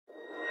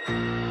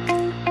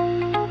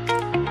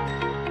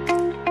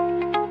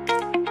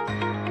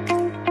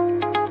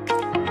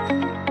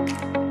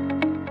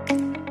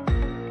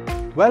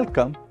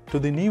Welcome to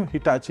the new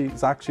Hitachi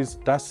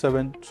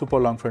ZX300-7 super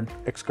long front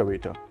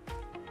excavator,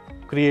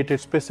 created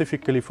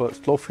specifically for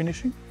slope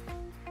finishing,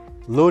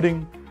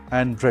 loading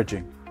and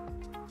dredging.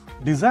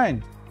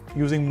 Designed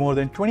using more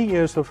than 20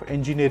 years of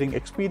engineering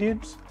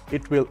experience,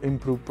 it will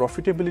improve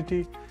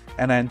profitability,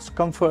 enhance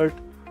comfort,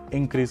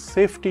 increase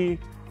safety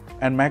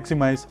and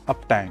maximize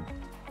uptime.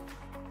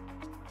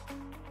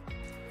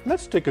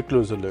 Let's take a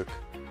closer look.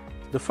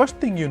 The first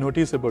thing you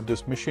notice about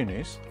this machine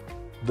is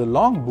the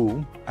long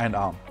boom and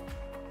arm,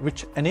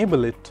 which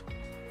enable it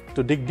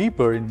to dig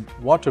deeper in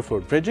water for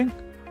dredging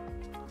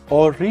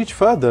or reach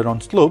further on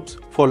slopes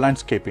for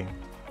landscaping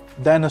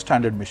than a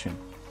standard machine.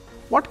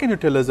 What can you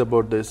tell us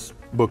about this,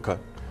 Booker?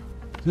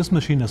 This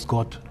machine has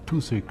got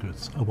two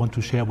secrets I want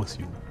to share with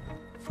you.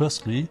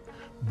 Firstly,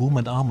 boom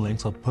and arm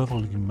lengths are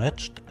perfectly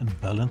matched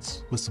and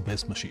balanced with the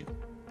base machine.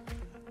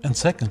 And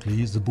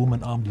secondly, the boom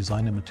and arm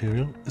design and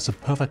material is a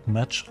perfect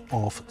match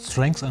of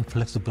strength and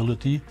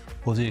flexibility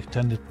for the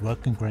extended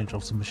working range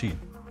of the machine.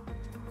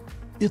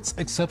 It's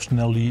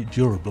exceptionally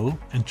durable,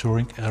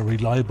 ensuring a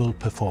reliable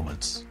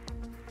performance.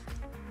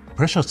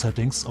 Pressure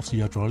settings of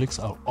the hydraulics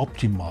are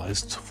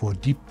optimized for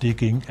deep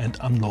digging and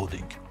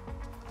unloading.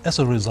 As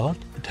a result,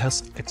 it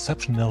has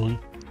exceptional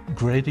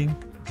grading,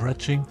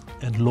 dredging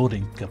and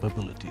loading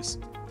capabilities.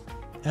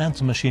 And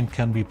the machine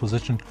can be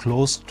positioned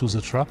close to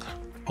the truck,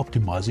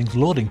 optimizing the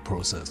loading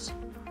process.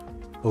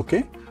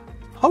 Okay,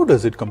 how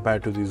does it compare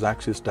to the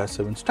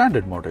ZX300-7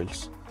 standard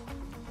models?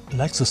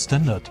 Like the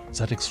standard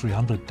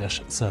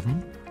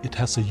ZX300-7, it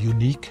has a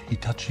unique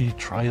Hitachi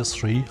Trias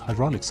 3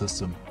 hydraulic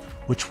system,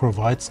 which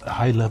provides a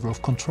high level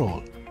of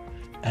control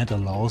and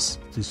allows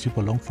the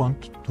super long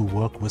front to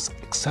work with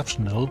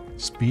exceptional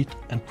speed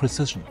and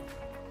precision.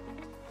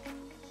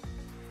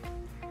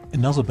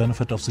 Another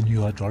benefit of the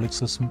new hydraulic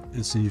system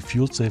is the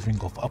fuel saving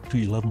of up to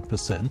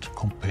 11%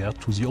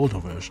 compared to the older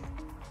version.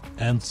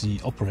 And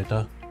the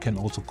operator can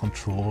also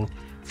control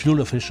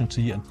fuel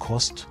efficiency and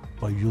cost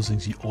by using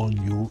the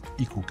all-new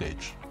Eco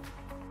Gauge.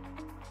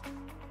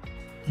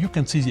 You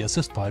can see the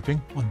assist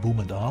piping on boom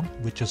and arm,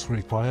 which is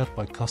required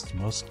by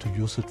customers to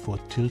use it for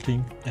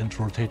tilting and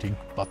rotating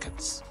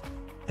buckets.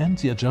 And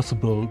the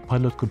adjustable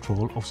pilot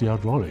control of the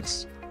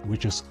hydraulics,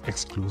 which is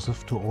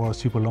exclusive to our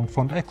super long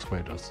front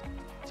excavators.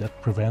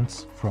 That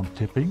prevents from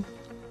tipping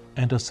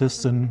and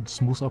assists in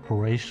smooth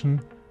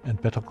operation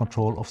and better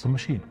control of the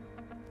machine.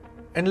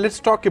 And let's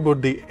talk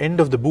about the end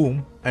of the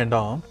boom and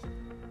arm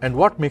and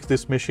what makes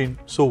this machine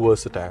so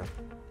versatile.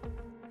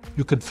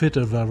 You can fit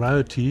a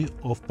variety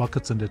of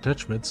buckets and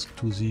attachments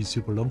to the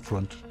super long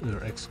front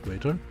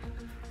excavator,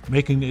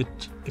 making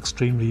it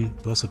extremely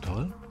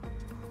versatile.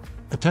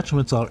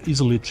 Attachments are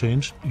easily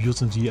changed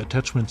using the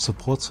attachment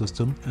support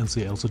system and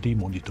the LCD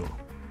monitor.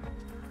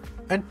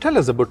 And tell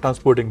us about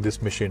transporting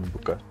this machine,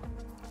 Booker.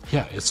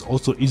 Yeah, it's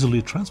also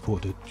easily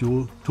transported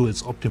due to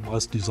its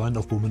optimized design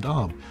of boom and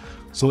arm.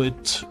 So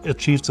it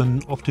achieves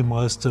an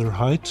optimized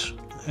height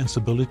and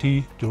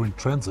stability during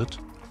transit,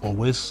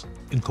 always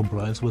in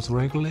compliance with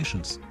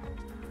regulations.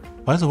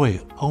 By the way,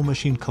 our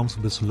machine comes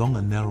with long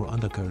and narrow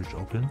undercarriage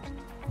openings,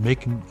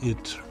 making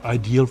it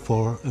ideal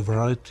for a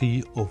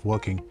variety of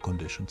working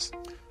conditions.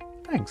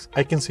 Thanks.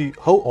 I can see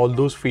how all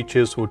those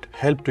features would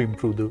help to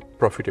improve the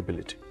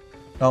profitability.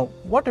 Now,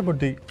 what about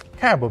the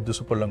cab of the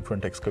super long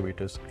front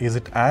excavators? Is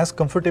it as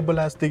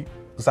comfortable as the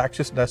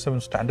ZX300-7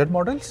 standard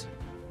models?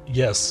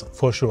 Yes,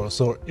 for sure.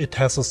 So it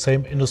has the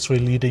same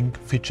industry-leading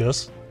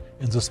features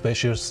in the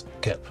spacious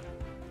cab.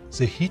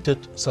 The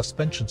heated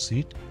suspension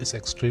seat is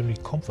extremely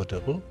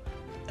comfortable,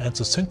 and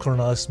the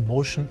synchronized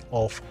motion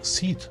of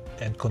seat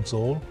and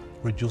console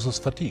reduces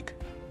fatigue.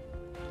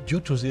 Due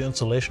to the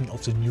installation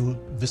of the new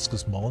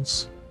viscous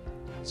mounts,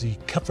 the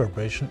cab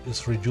vibration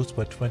is reduced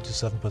by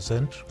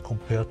 27%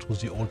 compared to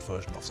the old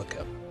version of the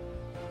cab.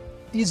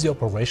 Easy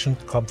operation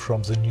comes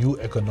from the new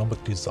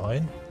ergonomic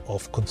design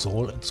of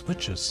console and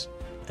switches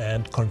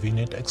and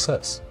convenient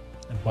access.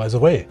 And by the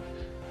way,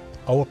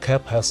 our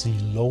cab has the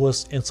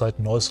lowest inside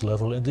noise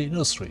level in the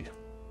industry.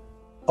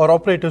 Our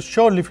operators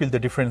surely feel the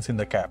difference in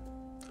the cab.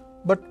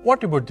 But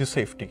what about the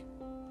safety?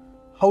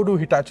 How do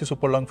Hitachi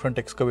super long front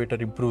excavator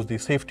improve the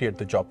safety at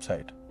the job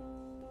site?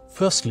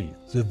 Firstly,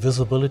 the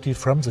visibility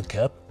from the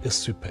cab is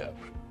superb,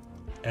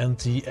 and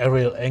the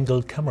aerial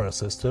angle camera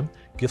system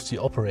gives the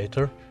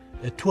operator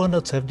a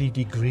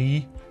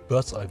 270-degree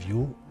bird's eye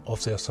view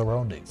of their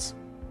surroundings.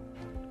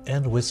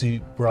 And with the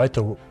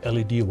brighter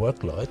LED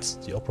work lights,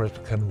 the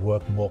operator can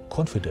work more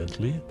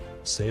confidently,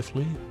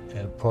 safely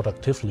and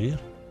productively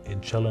in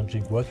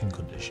challenging working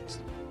conditions.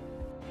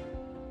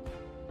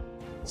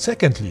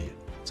 Secondly,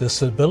 the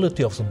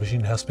stability of the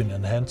machine has been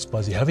enhanced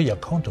by the heavier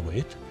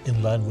counterweight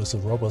in line with the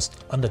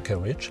robust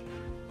undercarriage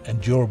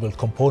and durable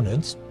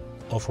components,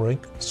 offering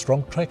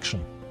strong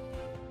traction.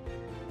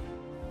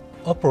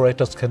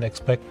 Operators can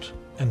expect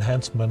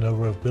enhanced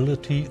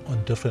maneuverability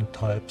on different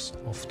types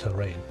of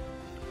terrain.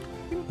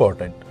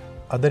 Important.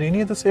 Are there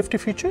any other safety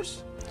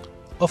features?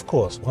 Of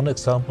course, one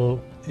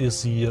example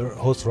is the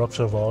hose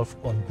rupture valve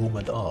on boom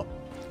and arm.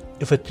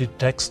 If it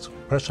detects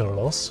pressure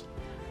loss,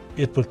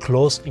 it will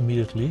close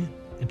immediately,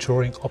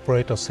 ensuring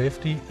operator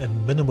safety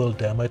and minimal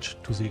damage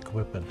to the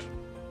equipment.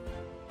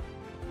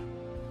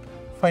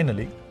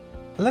 Finally,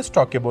 let's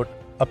talk about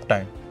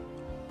uptime.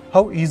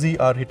 How easy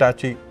are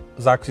Hitachi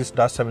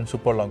ZX300-7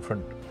 super long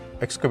front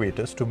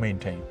excavators to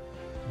maintain?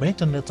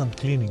 Maintenance and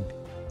cleaning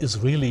is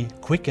really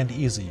quick and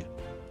easy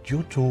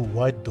due to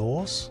wide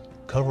doors,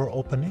 cover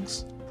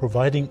openings,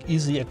 providing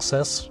easy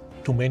access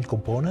to main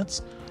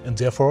components and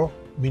therefore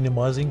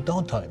minimizing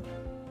downtime.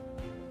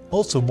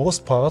 Also,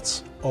 most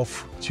parts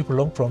of super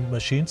long front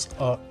machines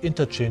are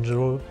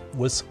interchangeable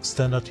with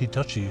standard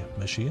Hitachi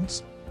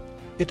machines.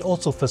 It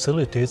also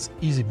facilitates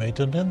easy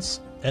maintenance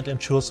and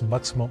ensures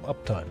maximum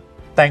uptime.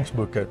 Thanks,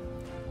 Burkhard.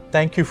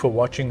 Thank you for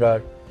watching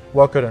our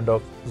walkaround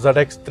of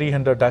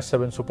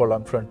ZX300-7 super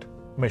long front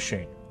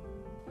machine.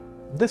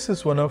 This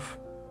is one of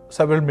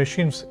several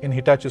machines in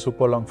Hitachi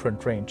super long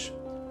front range,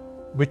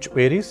 which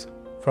varies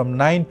from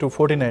 9 to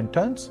 49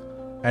 tons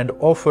and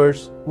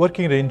offers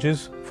working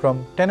ranges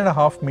from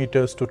 10.5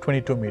 meters to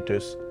 22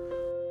 meters.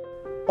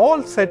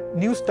 All set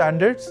new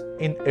standards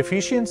in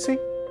efficiency,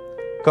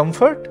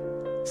 comfort,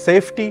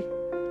 safety,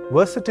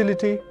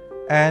 versatility,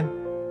 and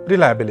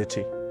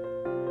reliability.